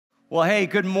Well, hey,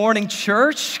 good morning,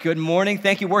 church. Good morning.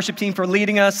 Thank you, worship team, for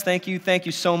leading us. Thank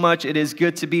you so much. It is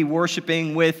good to be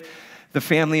worshiping with the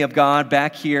family of God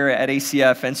back here at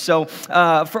ACF. And so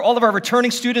for all of our returning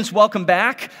students, welcome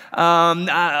back.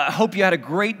 I hope you had a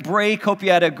great break. Hope you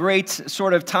had a great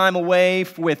sort of time away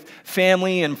with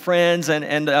family and friends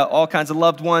and all kinds of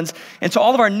loved ones. And to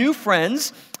all of our new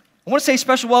friends, I want to say a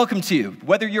special welcome to you.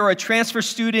 Whether you're a transfer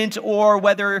student or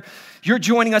whether you're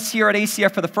joining us here at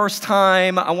ACF for the first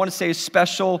time, I want to say a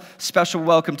special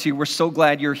welcome to you. We're so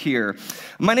glad you're here.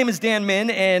 My name is Dan Min,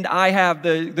 and I have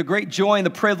the great joy and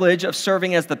the privilege of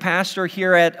serving as the pastor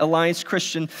here at Alliance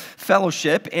Christian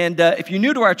Fellowship. And if you're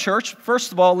new to our church,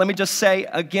 first of all, let me just say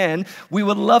again, we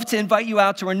would love to invite you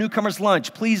out to our newcomers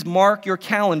lunch. Please mark your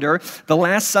calendar the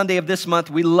last Sunday of this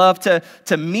month. We love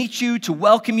to meet you, to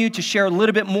welcome you, to share a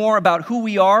little bit more about who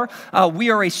we are. We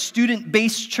are a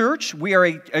student-based church. We are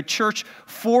a church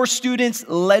for students,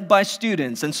 led by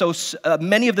students. And so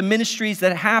many of the ministries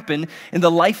that happen in the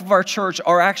life of our church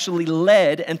are actually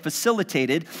led and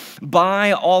facilitated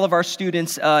by all of our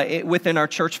students within our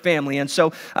church family. And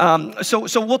so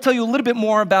we'll tell you a little bit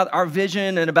more about our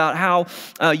vision and about how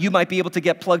you might be able to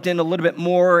get plugged in a little bit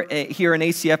more here in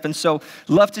ACF. And so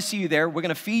love to see you there. We're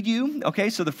going to feed you, okay?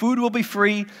 So the food will be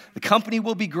free, the company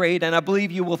will be great, and I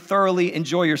believe you will thoroughly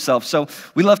enjoy yourself. So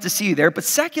we love to see you there. But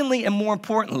secondly, and more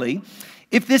importantly,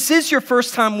 if this is your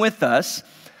first time with us,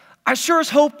 I sure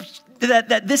hope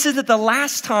that this isn't the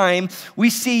last time we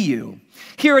see you.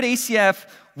 Here at ACF,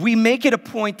 we make it a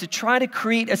point to try to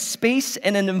create a space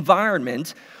and an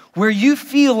environment where you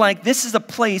feel like this is a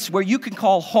place where you can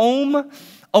call home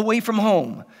away from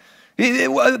home.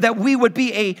 That we would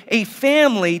be a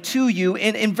family to you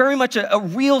in very much a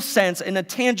real sense, in a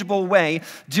tangible way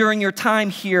during your time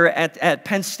here at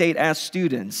Penn State as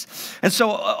students. And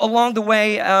so along the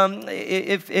way,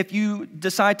 if you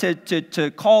decide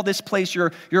to call this place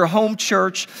your home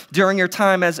church during your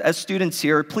time as students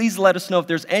here, please let us know if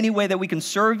there's any way that we can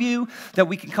serve you, that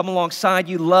we can come alongside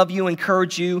you, love you,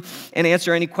 encourage you, and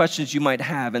answer any questions you might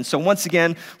have. And so once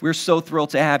again, we're so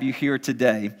thrilled to have you here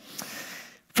today.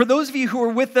 For those of you who were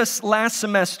with us last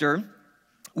semester,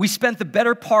 we spent the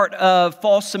better part of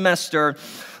fall semester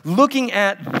looking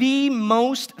at the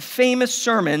most famous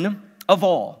sermon of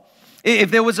all.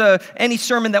 If there was any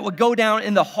sermon that would go down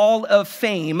in the Hall of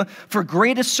Fame for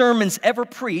greatest sermons ever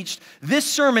preached, this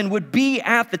sermon would be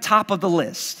at the top of the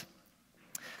list.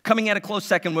 Coming at a close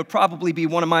second would probably be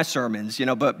one of my sermons,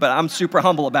 but I'm super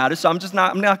humble about it, so I'm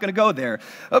not going to go there.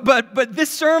 But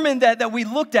this sermon that we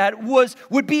looked at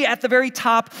would be at the very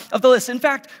top of the list. In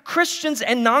fact, Christians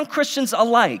and non-Christians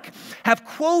alike have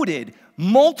quoted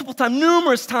multiple times,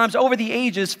 numerous times over the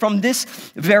ages from this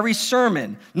very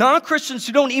sermon. Non-Christians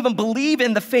who don't even believe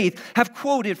in the faith have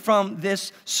quoted from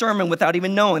this sermon without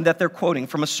even knowing that they're quoting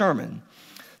from a sermon.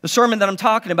 The sermon that I'm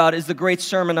talking about is the Great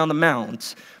Sermon on the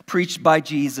Mount, preached by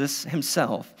Jesus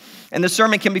himself. And the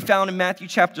sermon can be found in Matthew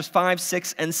chapters 5,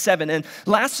 6, and 7. And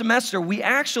last semester, we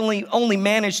actually only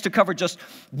managed to cover just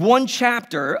one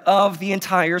chapter of the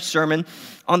entire Sermon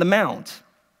on the Mount.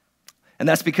 And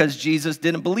that's because Jesus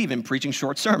didn't believe in preaching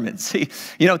short sermons.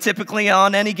 Typically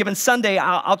on any given Sunday,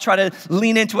 I'll try to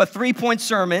lean into a 3-point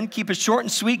sermon, keep it short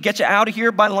and sweet, get you out of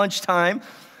here by lunchtime.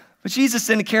 But Jesus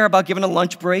didn't care about giving a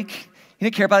lunch break. He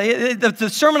didn't care about it. The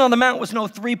Sermon on the Mount was no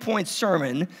 3-point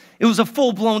sermon. It was a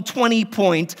full-blown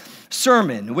 20-point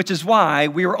sermon, which is why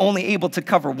we were only able to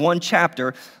cover one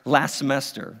chapter last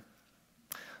semester.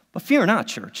 But fear not,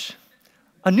 church.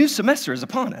 A new semester is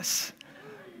upon us.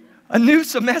 A new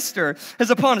semester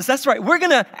is upon us. That's right. We're going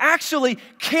to actually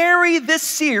carry this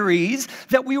series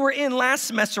that we were in last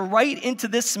semester right into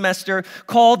this semester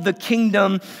called The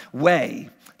Kingdom Way.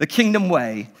 The Kingdom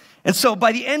Way. And so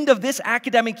by the end of this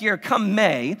academic year, come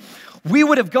May, we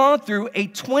would have gone through a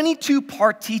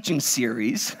 22-part teaching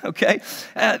series, okay,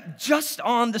 just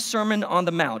on the Sermon on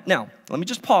the Mount. Now, let me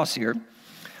just pause here.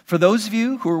 For those of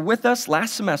you who were with us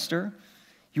last semester,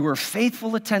 you were a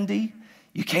faithful attendee,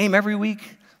 you came every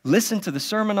week, listened to the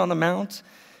Sermon on the Mount.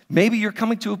 Maybe you're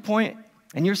coming to a point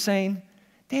and you're saying,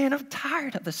 Dan, I'm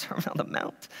tired of the Sermon on the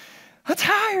Mount. I'm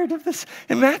tired of this.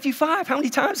 In Matthew 5, how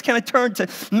many times can I turn to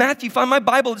Matthew 5? My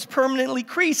Bible is permanently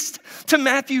creased to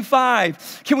Matthew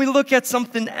 5. Can we look at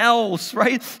something else,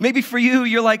 right? Maybe for you,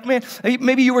 you're like, man,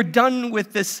 maybe you were done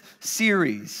with this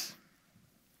series.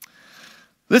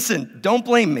 Listen, don't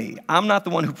blame me. I'm not the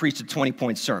one who preached a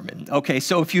 20-point sermon, okay?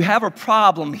 So if you have a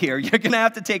problem here, you're going to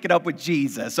have to take it up with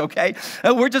Jesus, okay?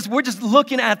 We're just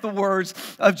looking at the words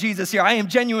of Jesus here. I am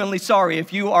genuinely sorry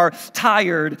if you are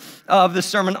tired of the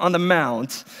Sermon on the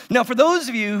Mount. Now, for those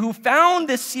of you who found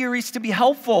this series to be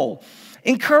helpful,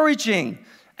 encouraging,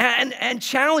 and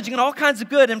challenging and all kinds of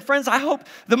good. And friends, I hope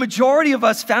the majority of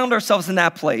us found ourselves in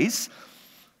that place.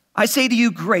 I say to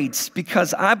you, great,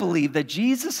 because I believe that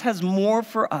Jesus has more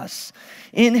for us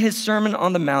in his Sermon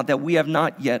on the Mount that we have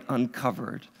not yet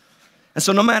uncovered. And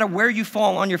so no matter where you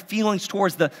fall on your feelings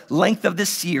towards the length of this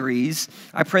series,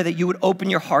 I pray that you would open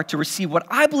your heart to receive what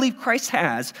I believe Christ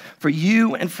has for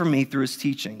you and for me through his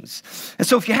teachings. And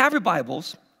so if you have your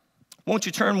Bibles, won't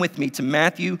you turn with me to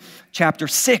Matthew chapter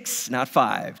 6, not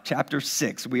 5, chapter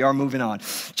 6. We are moving on.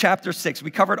 Chapter 6.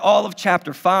 We covered all of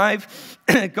chapter 5.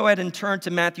 Go ahead and turn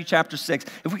to Matthew chapter 6.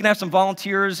 If we can have some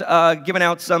volunteers giving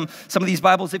out some of these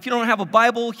Bibles. If you don't have a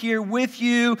Bible here with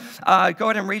you, go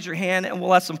ahead and raise your hand, and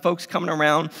we'll have some folks coming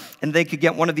around, and they could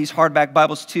get one of these hardback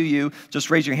Bibles to you. Just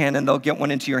raise your hand, and they'll get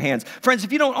one into your hands. Friends,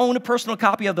 if you don't own a personal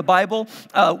copy of the Bible,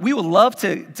 we would love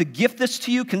to gift this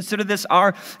to you. Consider this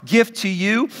our gift to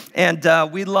you.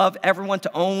 And we'd love everyone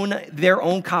to own their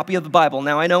own copy of the Bible.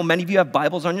 Now, I know many of you have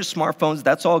Bibles on your smartphones.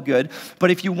 That's all good. But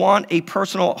if you want a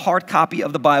personal hard copy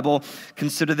of the Bible,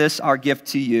 consider this our gift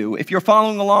to you. If you're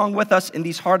following along with us in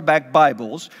these hardback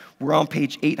Bibles, we're on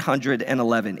page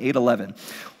 811.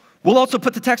 We'll also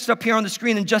put the text up here on the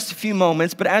screen in just a few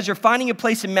moments, but as you're finding a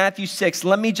place in Matthew 6,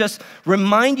 let me just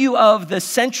remind you of the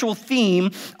central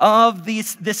theme of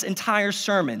this entire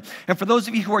sermon. And for those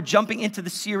of you who are jumping into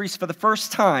the series for the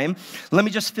first time, let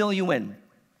me just fill you in.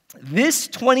 This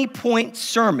 20-point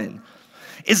sermon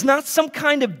is not some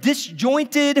kind of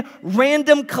disjointed,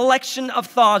 random collection of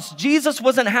thoughts. Jesus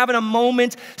wasn't having a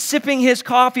moment, sipping his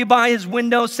coffee by his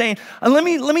window, saying, let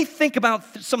me think about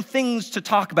some things to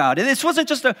talk about. This wasn't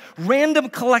just a random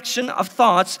collection of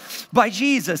thoughts by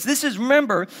Jesus. This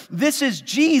is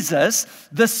Jesus,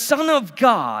 the Son of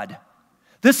God.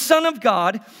 The Son of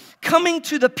God coming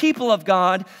to the people of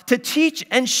God to teach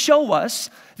and show us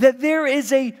that there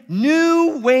is a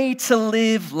new way to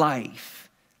live life.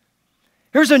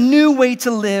 There's a new way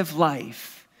to live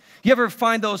life. You ever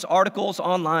find those articles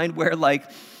online where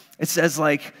it says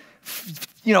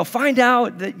find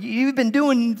out that you've been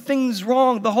doing things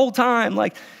wrong the whole time,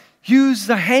 use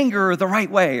the hanger the right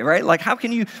way, right? How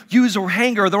can you use a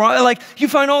hanger the wrong, you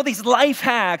find all these life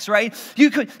hacks, right?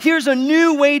 Here's a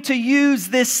new way to use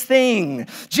this thing.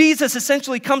 Jesus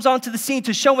essentially comes onto the scene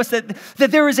to show us that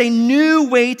there is a new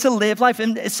way to live life,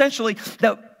 and essentially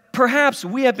that perhaps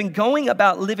we have been going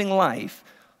about living life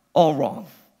all wrong.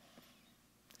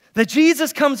 That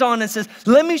Jesus comes on and says,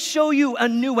 let me show you a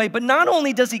new way. But not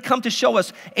only does he come to show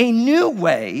us a new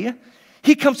way,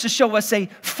 he comes to show us a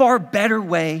far better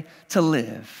way to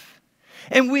live.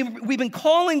 And we've been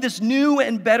calling this new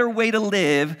and better way to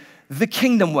live the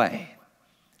kingdom way.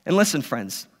 And listen,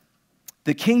 friends,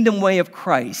 the kingdom way of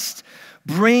Christ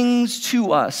brings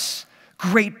to us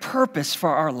great purpose for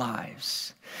our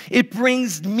lives. It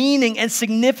brings meaning and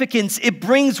significance. It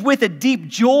brings with it deep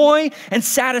joy and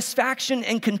satisfaction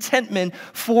and contentment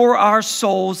for our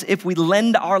souls if we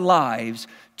lend our lives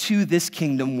to this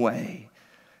kingdom way.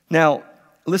 Now,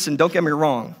 listen, don't get me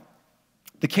wrong.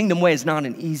 The kingdom way is not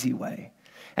an easy way.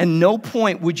 And no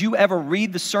point would you ever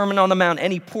read the Sermon on the Mount,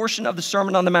 any portion of the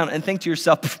Sermon on the Mount, and think to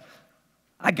yourself,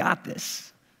 I got this.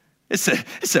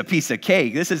 It's a piece of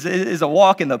cake. This is a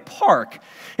walk in the park.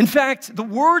 In fact, the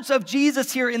words of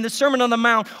Jesus here in the Sermon on the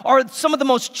Mount are some of the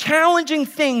most challenging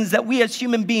things that we as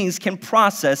human beings can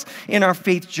process in our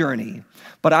faith journey.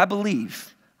 But I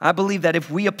believe that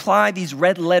if we apply these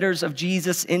red letters of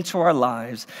Jesus into our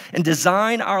lives and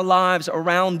design our lives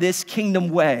around this kingdom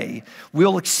way,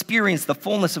 we'll experience the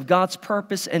fullness of God's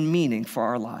purpose and meaning for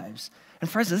our lives. And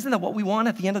friends, isn't that what we want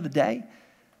at the end of the day?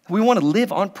 We want to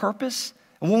live on purpose.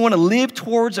 And we want to live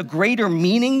towards a greater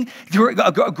meaning,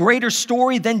 a greater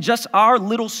story than just our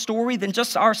little story, than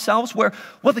just ourselves, where,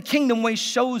 the kingdom way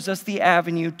shows us the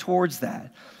avenue towards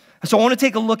that. And so I want to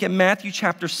take a look at Matthew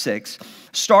chapter 6,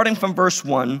 starting from verse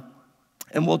 1,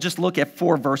 and we'll just look at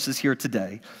 4 verses here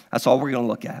today. That's all we're going to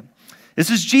look at. This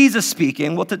is Jesus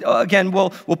speaking. We'll put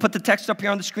the text up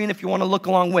here on the screen if you want to look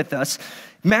along with us.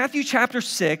 Matthew chapter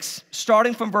 6,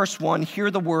 starting from verse 1, hear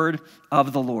the word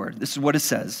of the Lord. This is what it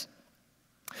says.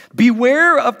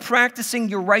 Beware of practicing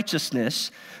your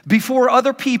righteousness before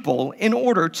other people in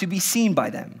order to be seen by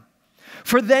them.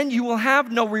 For then you will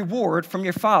have no reward from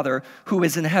your Father who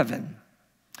is in heaven.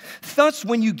 Thus,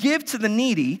 when you give to the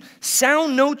needy,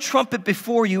 sound no trumpet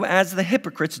before you as the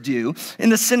hypocrites do in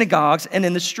the synagogues and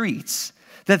in the streets,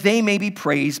 that they may be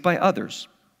praised by others.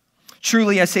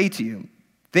 Truly, I say to you,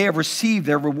 they have received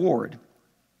their reward.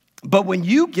 But when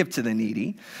you give to the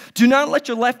needy, do not let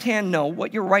your left hand know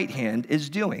what your right hand is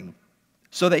doing,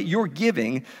 so that your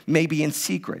giving may be in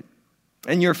secret.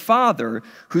 And your Father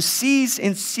who sees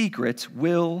in secret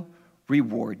will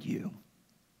reward you.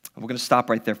 We're going to stop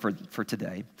right there for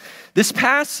today. This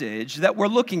passage that we're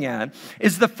looking at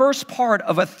is the first part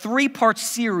of a 3-part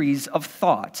series of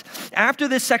thought. After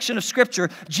this section of Scripture,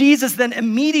 Jesus then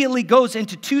immediately goes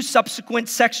into 2 subsequent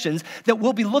sections that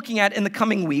we'll be looking at in the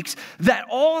coming weeks that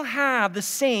all have the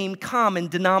same common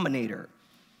denominator,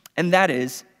 and that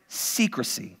is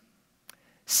secrecy.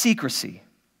 Secrecy.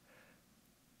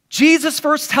 Jesus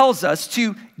first tells us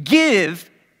to give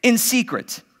in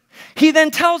secret. He then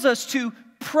tells us to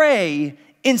pray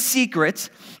in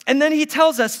secret, and then he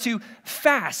tells us to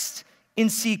fast in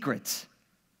secret.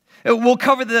 We'll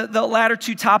cover the latter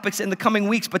 2 topics in the coming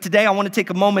weeks, but today I want to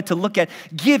take a moment to look at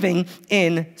giving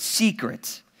in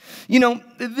secret. You know,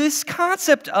 this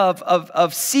concept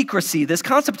of secrecy, this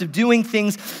concept of doing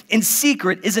things in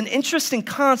secret is an interesting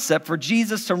concept for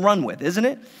Jesus to run with, isn't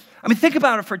it? I mean, think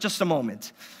about it for just a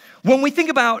moment. Often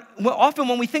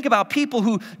when we think about people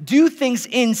who do things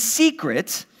in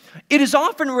secret, it is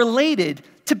often related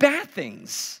to bad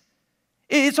things.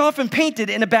 It's often painted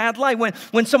in a bad light.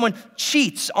 When someone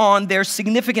cheats on their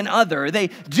significant other, they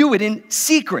do it in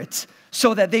secret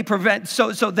so that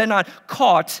so they're not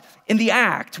caught in the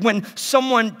act. When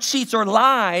someone cheats or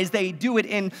lies, they do it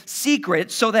in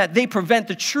secret so that they prevent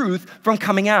the truth from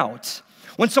coming out.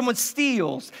 When someone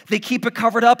steals, they keep it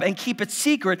covered up and keep it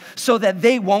secret so that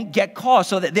they won't get caught,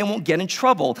 so that they won't get in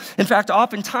trouble. In fact,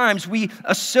 oftentimes we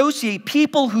associate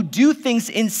people who do things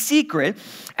in secret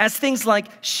as things like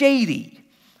shady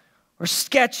or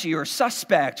sketchy or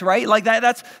suspect, right? Like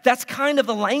that's kind of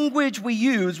the language we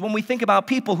use when we think about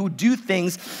people who do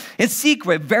things in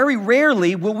secret. Very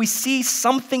rarely will we see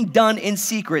something done in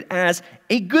secret as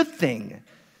a good thing.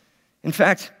 In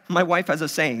fact, my wife has a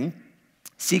saying,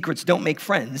 secrets don't make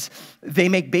friends, they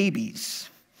make babies.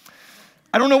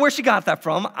 I don't know where she got that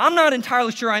from. I'm not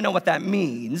entirely sure I know what that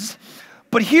means.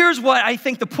 But here's what I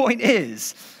think the point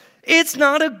is. It's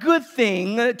not a good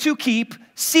thing to keep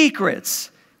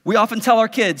secrets. We often tell our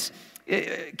kids,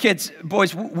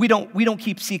 boys, we don't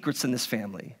keep secrets in this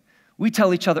family. We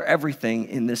tell each other everything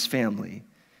in this family.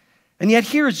 And yet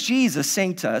here is Jesus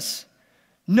saying to us,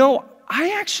 no,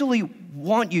 I actually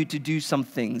want you to do some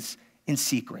things in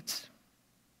secret.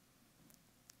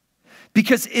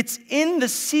 Because it's in the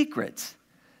secret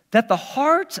that the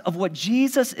heart of what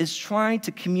Jesus is trying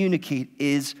to communicate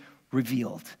is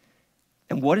revealed.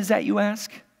 And what is that, you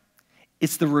ask?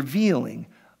 It's the revealing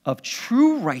of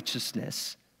true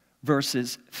righteousness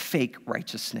versus fake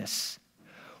righteousness.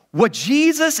 What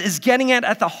Jesus is getting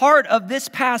at the heart of this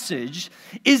passage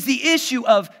is the issue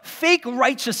of fake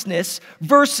righteousness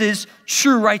versus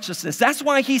true righteousness. That's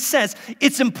why he says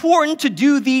it's important to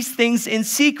do these things in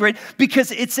secret,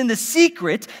 because it's in the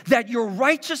secret that your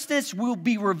righteousness will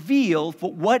be revealed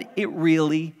for what it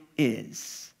really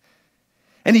is.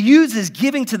 And he uses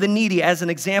giving to the needy as an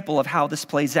example of how this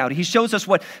plays out. He shows us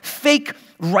what fake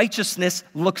righteousness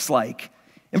looks like.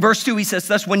 In verse 2, he says,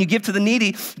 thus, when you give to the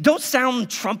needy, don't sound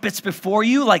trumpets before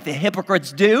you like the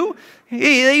hypocrites do.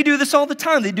 They do this all the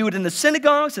time. They do it in the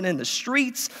synagogues and in the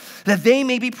streets, that they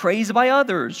may be praised by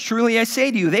others. Truly, I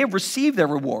say to you, they have received their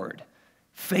reward.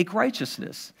 Fake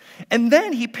righteousness. And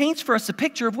then he paints for us a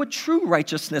picture of what true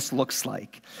righteousness looks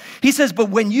like. He says,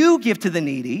 but when you give to the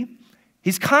needy,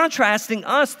 he's contrasting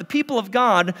us, the people of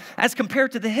God, as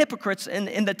compared to the hypocrites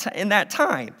in that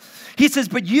time. He says,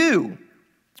 but you,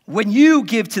 when you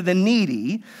give to the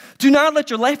needy, do not let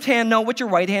your left hand know what your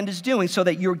right hand is doing, so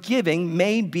that your giving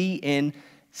may be in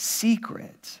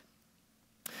secret.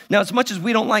 Now, as much as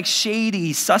we don't like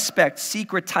shady, suspect,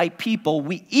 secret-type people,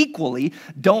 we equally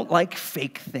don't like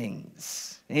fake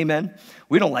things. Amen?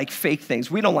 We don't like fake things.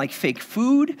 We don't like fake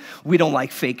food. We don't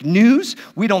like fake news.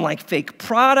 We don't like fake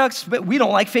products. But we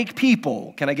don't like fake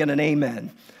people. Can I get an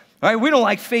amen? All right, we don't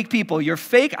like fake people. You're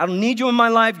fake. I don't need you in my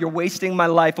life. You're wasting my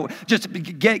life.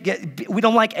 We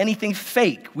don't like anything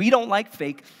fake. We don't like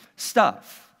fake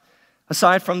stuff.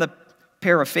 Aside from the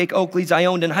pair of fake Oakleys I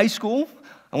owned in high school,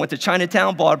 I went to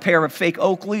Chinatown, bought a pair of fake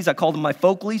Oakleys. I called them my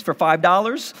Folkleys for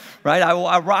 $5, right?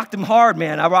 I rocked them hard,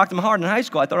 man. I rocked them hard in high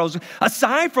school. I thought I was,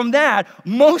 aside from that,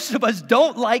 most of us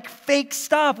don't like fake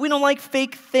stuff. We don't like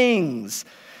fake things.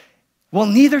 Well,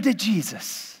 neither did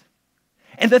Jesus.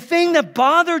 And the thing that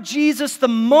bothered Jesus the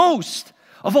most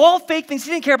of all fake things,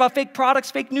 he didn't care about fake products,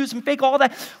 fake news, and fake all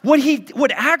that.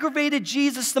 What aggravated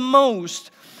Jesus the most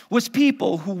was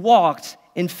people who walked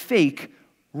in fake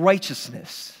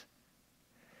righteousness.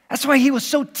 That's why he was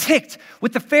so ticked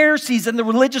with the Pharisees and the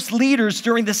religious leaders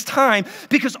during this time,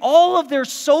 because all of their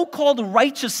so-called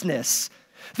righteousness,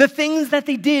 the things that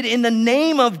they did in the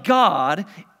name of God,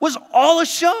 was all a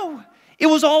show. It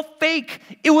was all fake.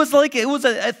 It was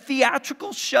a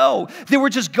theatrical show. They were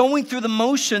just going through the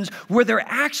motions where their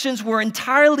actions were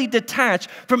entirely detached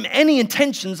from any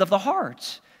intentions of the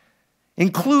heart,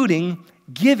 including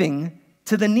giving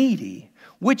to the needy,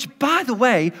 which, by the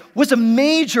way, was a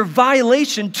major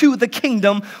violation to the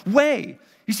kingdom way.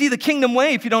 You see, the kingdom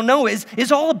way, if you don't know,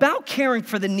 is all about caring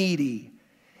for the needy.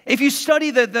 If you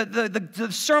study the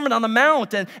Sermon on the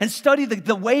Mount and study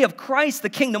the way of Christ, the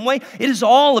kingdom way, it is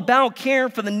all about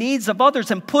caring for the needs of others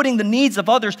and putting the needs of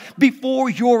others before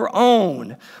your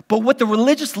own. But what the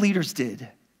religious leaders did,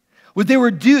 what they were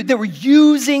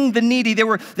using the needy. They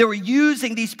were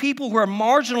using these people who are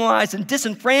marginalized and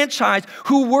disenfranchised,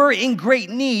 who were in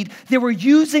great need. They were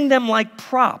using them like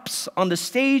props on the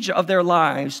stage of their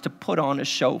lives to put on a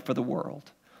show for the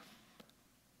world.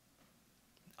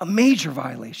 A major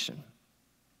violation.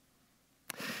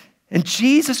 And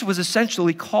Jesus was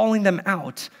essentially calling them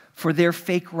out for their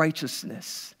fake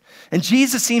righteousness. And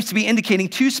Jesus seems to be indicating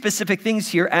two specific things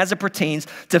here as it pertains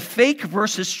to fake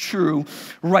versus true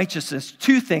righteousness.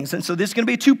 Two things. And so this is going to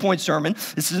be a 2-point sermon.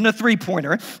 This isn't a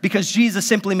 3-pointer because Jesus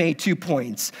simply made 2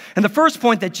 points. And the first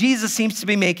point that Jesus seems to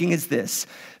be making is this.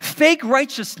 Fake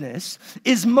righteousness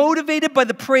is motivated by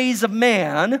the praise of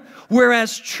man,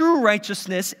 whereas true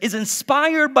righteousness is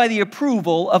inspired by the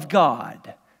approval of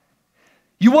God.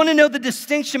 You want to know the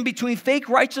distinction between fake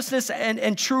righteousness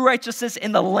and true righteousness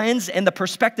in the lens and the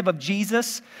perspective of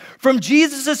Jesus? From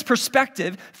Jesus'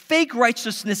 perspective, fake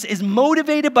righteousness is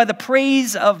motivated by the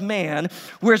praise of man,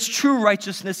 whereas true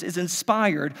righteousness is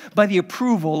inspired by the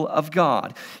approval of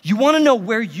God. You want to know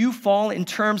where you fall in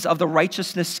terms of the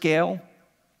righteousness scale?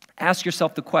 Ask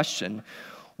yourself the question,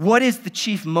 what is the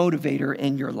chief motivator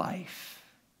in your life?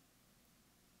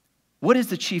 What is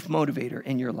the chief motivator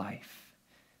in your life?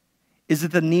 Is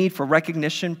it the need for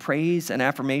recognition, praise, and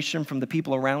affirmation from the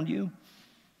people around you?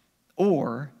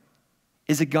 Or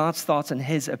is it God's thoughts and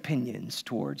his opinions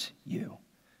towards you?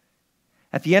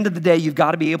 At the end of the day, you've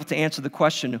got to be able to answer the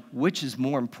question, which is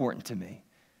more important to me?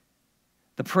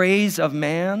 The praise of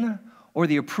man or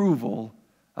the approval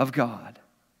of God?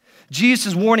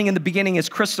 Jesus' warning in the beginning is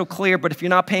crystal clear, but if you're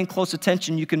not paying close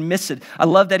attention, you can miss it. I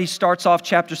love that he starts off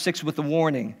chapter 6 with the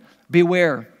warning.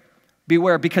 Beware.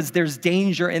 Beware, because there's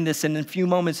danger in this. And in a few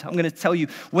moments, I'm going to tell you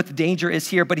what the danger is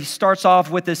here. But he starts off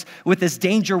with this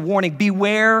danger warning.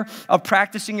 Beware of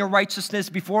practicing your righteousness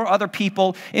before other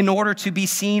people in order to be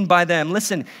seen by them.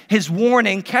 Listen, his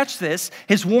warning, catch this,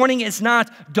 his warning is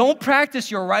not, don't practice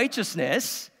your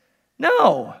righteousness.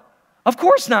 No. Of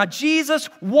course not. Jesus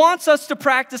wants us to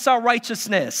practice our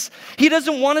righteousness. He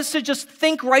doesn't want us to just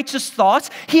think righteous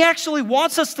thoughts. He actually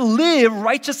wants us to live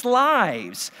righteous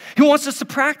lives. He wants us to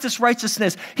practice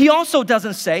righteousness. He also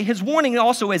doesn't say, his warning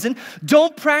also isn't,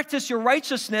 don't practice your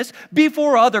righteousness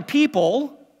before other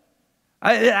people.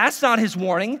 That's not his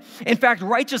warning. In fact,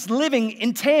 righteous living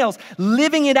entails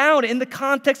living it out in the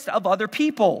context of other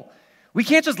people. We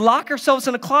can't just lock ourselves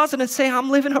in a closet and say, I'm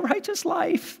living a righteous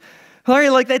life.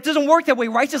 Like that doesn't work that way.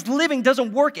 Righteous living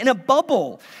doesn't work in a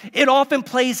bubble. It often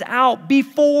plays out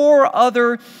before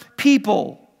other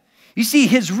people. You see,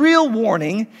 his real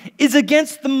warning is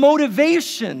against the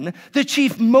motivation, the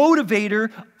chief motivator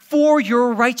for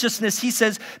your righteousness. He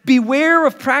says, beware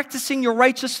of practicing your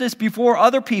righteousness before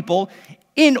other people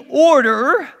in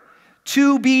order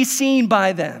to be seen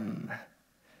by them.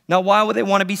 Now, why would they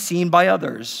want to be seen by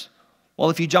others?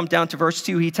 Well, if you jump down to verse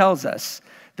 2, he tells us,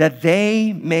 that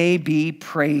they may be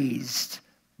praised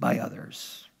by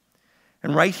others.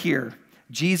 And right here,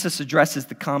 Jesus addresses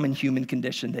the common human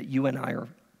condition that you and I are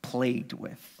plagued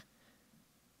with.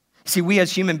 See, we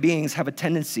as human beings have a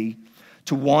tendency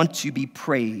to want to be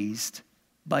praised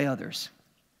by others.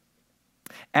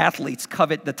 Athletes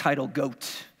covet the title GOAT,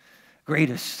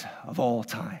 greatest of all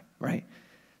time, right?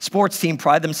 Sports teams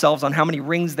pride themselves on how many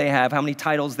rings they have, how many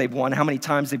titles they've won, how many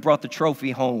times they brought the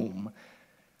trophy home,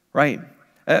 right?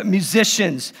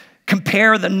 Musicians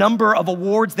compare the number of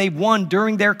awards they've won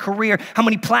during their career, how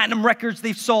many platinum records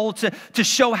they've sold to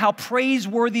show how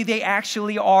praiseworthy they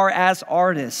actually are as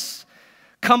artists.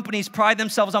 Companies pride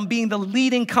themselves on being the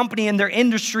leading company in their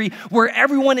industry where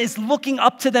everyone is looking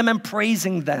up to them and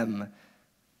praising them.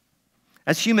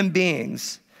 As human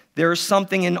beings, there is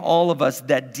something in all of us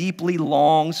that deeply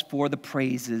longs for the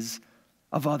praises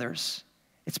of others.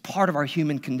 It's part of our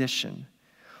human condition.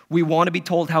 We want to be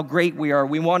told how great we are.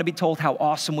 We want to be told how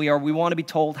awesome we are. We want to be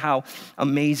told how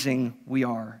amazing we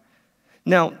are.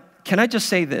 Now, can I just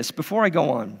say this before I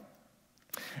go on?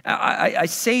 I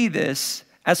say this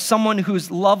as someone whose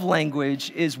love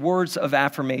language is words of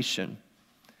affirmation.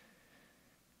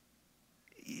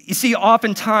 You see,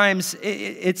 oftentimes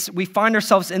we find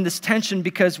ourselves in this tension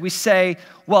because we say,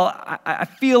 well, I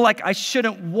feel like I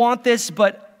shouldn't want this,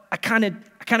 but I kind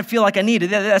of feel like I need it.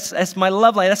 That's my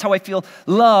love life. That's how I feel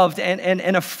loved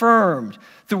and affirmed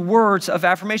through words of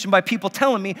affirmation by people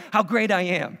telling me how great I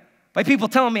am, by people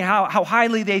telling me how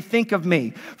highly they think of me.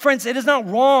 Friends, it is not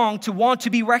wrong to want to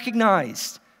be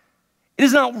recognized. It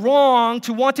is not wrong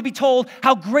to want to be told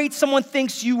how great someone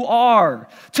thinks you are.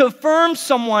 To affirm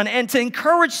someone and to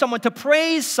encourage someone, to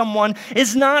praise someone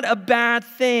is not a bad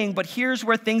thing, but here's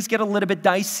where things get a little bit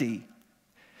dicey.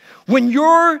 When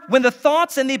the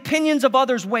thoughts and the opinions of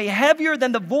others weigh heavier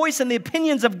than the voice and the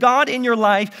opinions of God in your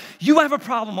life, you have a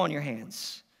problem on your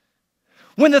hands.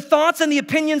 When the thoughts and the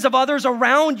opinions of others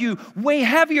around you weigh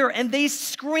heavier and they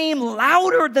scream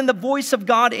louder than the voice of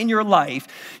God in your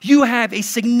life, you have a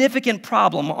significant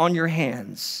problem on your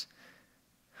hands.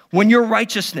 When your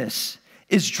righteousness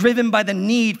is driven by the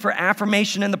need for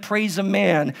affirmation and the praise of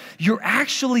man, you're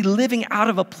actually living out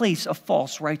of a place of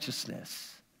false righteousness.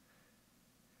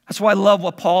 That's why I love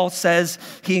what Paul says.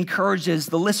 He encourages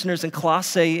the listeners in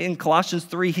Colossae, in Colossians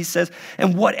 3, he says,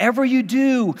 and whatever you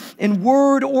do in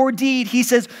word or deed, he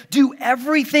says, do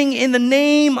everything in the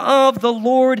name of the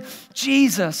Lord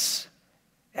Jesus.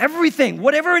 Everything,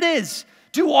 whatever it is,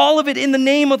 do all of it in the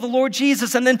name of the Lord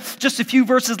Jesus. And then just a few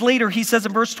verses later, he says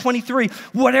in verse 23,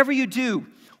 whatever you do,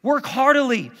 work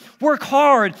heartily, work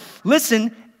hard.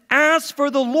 Listen, as for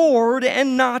the Lord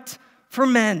and not for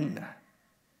men.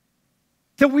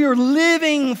 That we are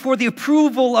living for the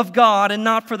approval of God and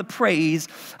not for the praise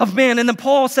of man. And then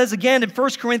Paul says again in 1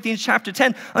 Corinthians chapter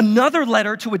 10, another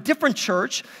letter to a different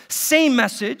church, same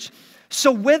message.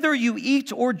 So whether you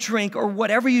eat or drink or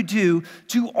whatever you do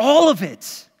all of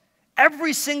it,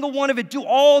 every single one of it, do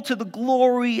all to the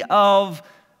glory of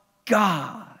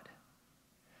God,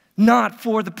 not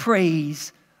for the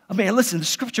praise of man. Listen, the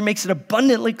scripture makes it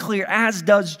abundantly clear, as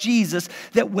does Jesus,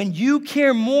 that when you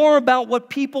care more about what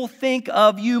people think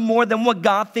of you more than what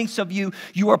God thinks of you,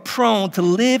 you are prone to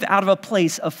live out of a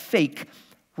place of fake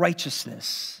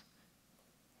righteousness.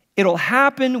 It'll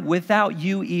happen without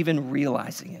you even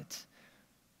realizing it.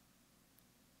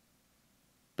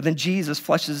 But then Jesus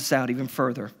fleshes this out even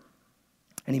further,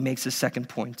 and he makes his second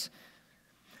point,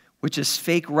 which is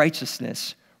fake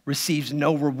righteousness receives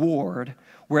no reward,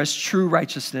 whereas true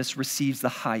righteousness receives the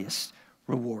highest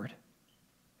reward.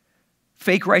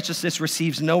 Fake righteousness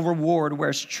receives no reward,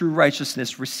 whereas true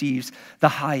righteousness receives the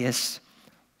highest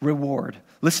reward.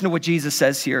 Listen to what Jesus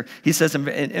says here. He says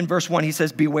in verse 1, he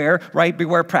says, beware, right?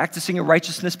 Beware practicing your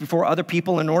righteousness before other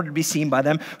people in order to be seen by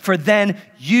them, for then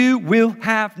you will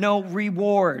have no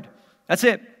reward. That's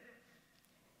it.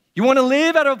 You want to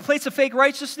live out of a place of fake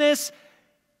righteousness?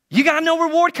 You got no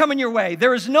reward coming your way.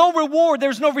 There is no reward.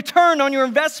 There's no return on your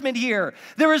investment here.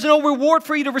 There is no reward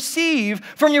for you to receive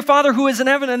from your Father who is in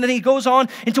heaven. And then he goes on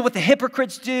into what the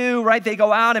hypocrites do, right? They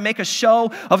go out and make a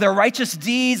show of their righteous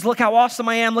deeds. Look how awesome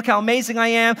I am. Look how amazing I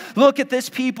am. Look at this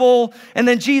people. And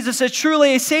then Jesus says,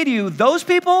 truly I say to you, those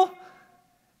people,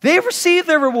 they've received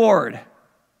their reward.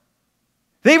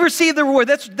 They've received the reward.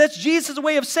 That's Jesus'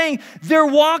 way of saying they're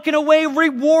walking away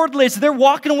rewardless. They're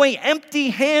walking away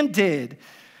empty-handed.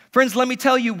 Friends, let me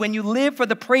tell you, when you live for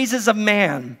the praises of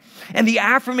man and the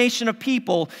affirmation of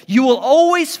people, you will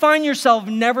always find yourself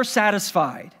never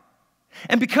satisfied.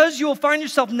 And because you will find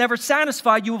yourself never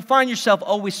satisfied, you will find yourself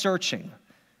always searching.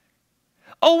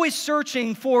 Always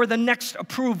searching for the next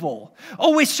approval.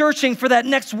 Always searching for that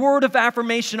next word of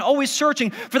affirmation. Always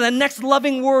searching for that next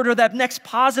loving word or that next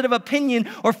positive opinion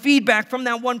or feedback from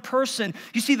that one person.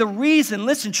 You see, the reason,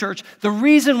 listen, church, the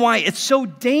reason why it's so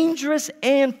dangerous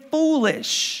and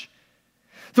foolish,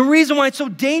 the reason why it's so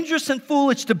dangerous and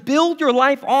foolish to build your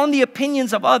life on the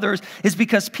opinions of others is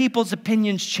because people's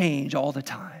opinions change all the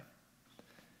time.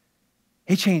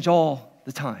 They change all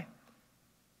the time.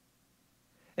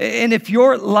 And if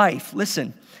your life,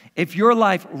 listen, if your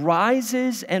life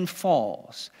rises and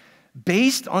falls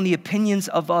based on the opinions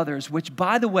of others, which,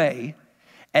 by the way,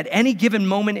 at any given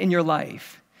moment in your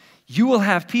life, you will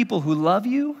have people who love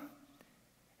you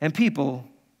and people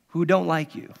who don't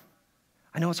like you.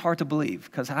 I know it's hard to believe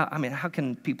because, how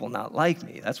can people not like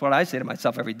me? That's what I say to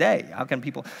myself every day. How can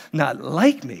people not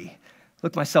like me?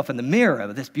 Look myself in the mirror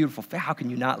of this beautiful face. How can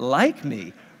you not like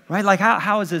me? Right? Like,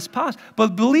 how is this possible?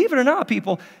 But believe it or not,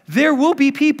 people, there will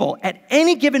be people at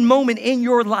any given moment in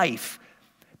your life,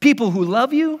 people who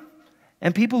love you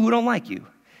and people who don't like you,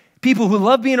 people who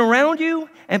love being around you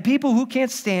and people who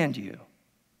can't stand you.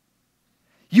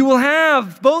 You will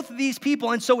have both of these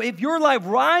people. And so if your life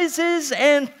rises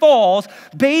and falls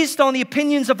based on the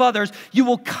opinions of others, you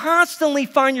will constantly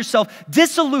find yourself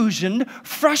disillusioned,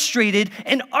 frustrated,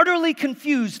 and utterly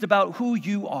confused about who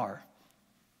you are.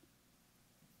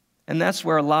 And that's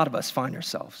where a lot of us find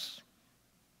ourselves.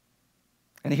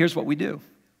 And here's what we do.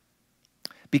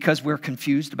 Because we're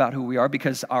confused about who we are,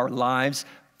 because our lives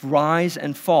rise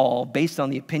and fall based on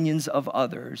the opinions of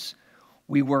others,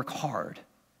 we work hard.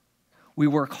 We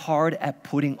work hard at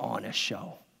putting on a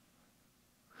show.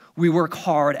 We work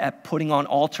hard at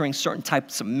altering certain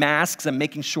types of masks and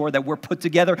making sure that we're put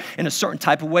together in a certain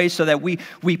type of way so that we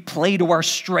play to our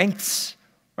strengths,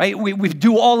 right? We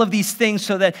do all of these things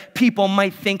so that people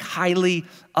might think highly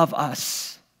of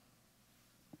us.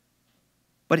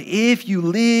 But if you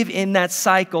live in that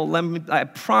cycle, I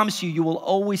promise you will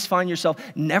always find yourself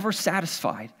never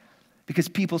satisfied. Because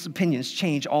people's opinions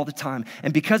change all the time.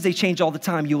 And because they change all the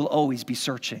time, you will always be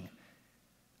searching.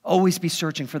 Always be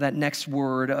searching for that next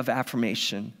word of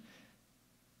affirmation.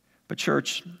 But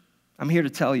church, I'm here to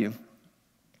tell you,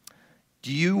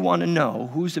 do you want to know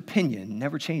whose opinion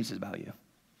never changes about you?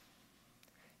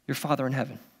 Your Father in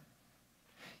heaven.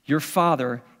 Your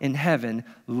Father in heaven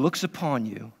looks upon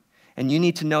you, and you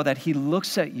need to know that He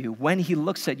looks at you. When He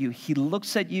looks at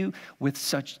you with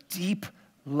such deep,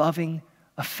 loving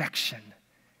affection.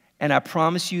 And I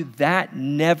promise you that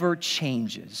never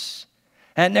changes.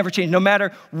 That never changes. No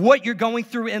matter what you're going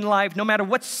through in life, no matter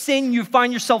what sin you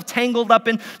find yourself tangled up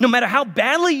in, no matter how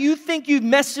badly you think you've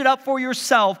messed it up for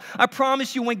yourself, I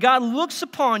promise you when God looks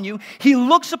upon you, He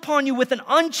looks upon you with an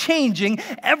unchanging,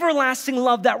 everlasting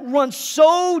love that runs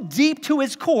so deep to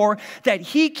His core that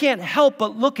He can't help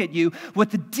but look at you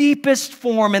with the deepest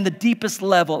form and the deepest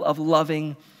level of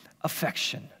loving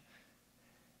affection.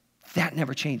 That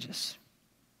never changes.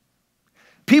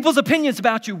 People's opinions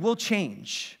about you will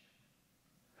change.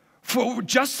 For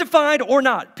justified or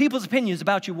not, people's opinions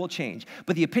about you will change.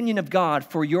 But the opinion of God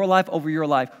for your life over your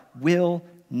life will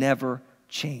never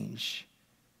change.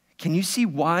 Can you see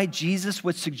why Jesus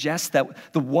would suggest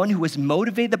that the one who is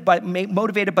motivated by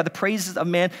the praises of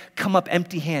man come up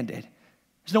empty-handed?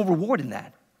 There's no reward in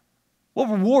that. What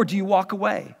reward do you walk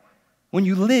away when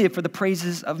you live for the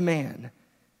praises of man?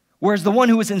 Whereas the one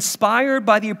who is inspired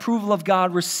by the approval of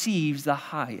God receives the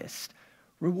highest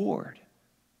reward.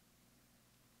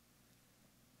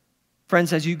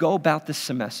 Friends, as you go about this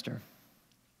semester,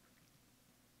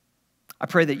 I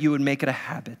pray that you would make it a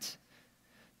habit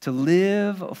to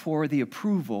live for the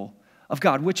approval of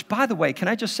God, which, by the way, can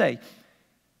I just say,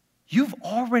 you've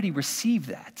already received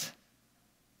that.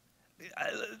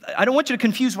 I don't want you to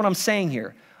confuse what I'm saying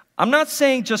here. I'm not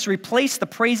saying just replace the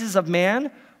praises of man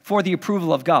for the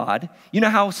approval of God. You know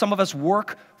how some of us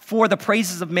work for the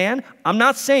praises of man? I'm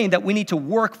not saying that we need to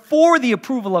work for the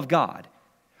approval of God.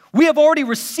 We have already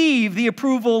received the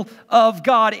approval of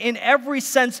God in every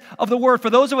sense of the word. For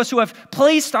those of us who have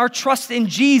placed our trust in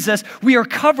Jesus, we are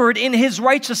covered in His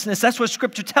righteousness. That's what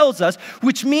Scripture tells us,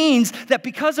 which means that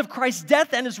because of Christ's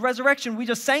death and His resurrection, we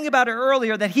just sang about it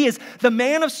earlier, that He is the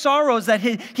man of sorrows, that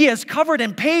He has covered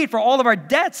and paid for all of our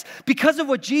debts. Because of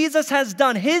what Jesus has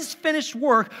done, His finished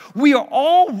work, we are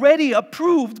already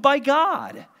approved by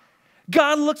God.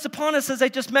 God looks upon us, as I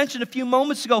just mentioned a few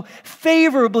moments ago,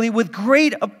 favorably with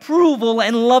great approval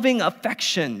and loving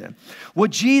affection.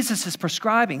 What Jesus is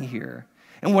prescribing here,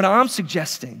 and what I'm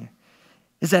suggesting,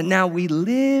 is that now we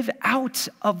live out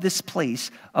of this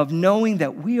place of knowing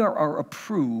that we are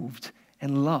approved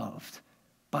and loved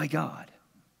by God.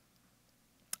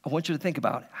 I want you to think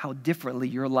about how differently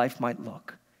your life might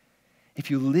look if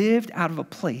you lived out of a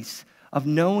place of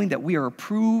knowing that we are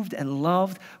approved and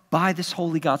loved by this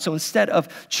holy God. So instead of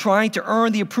trying to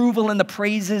earn the approval and the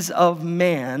praises of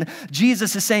man,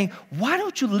 Jesus is saying, why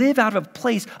don't you live out of a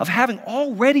place of having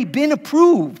already been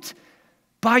approved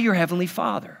by your heavenly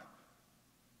Father?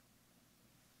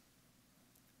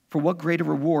 For what greater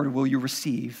reward will you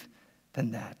receive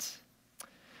than that?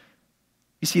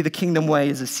 You see, the kingdom way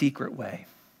is a secret way,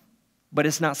 but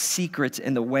it's not secret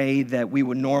in the way that we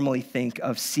would normally think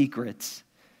of secrets.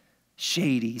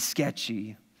 Shady,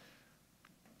 sketchy,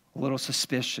 a little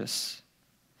suspicious.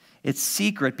 It's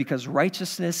secret because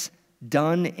righteousness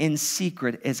done in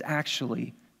secret is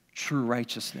actually true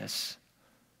righteousness.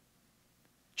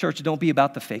 Church, don't be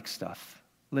about the fake stuff.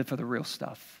 Live for the real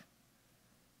stuff.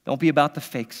 Don't be about the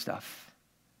fake stuff.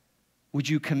 Would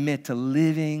you commit to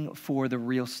living for the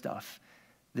real stuff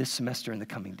this semester and the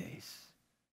coming days?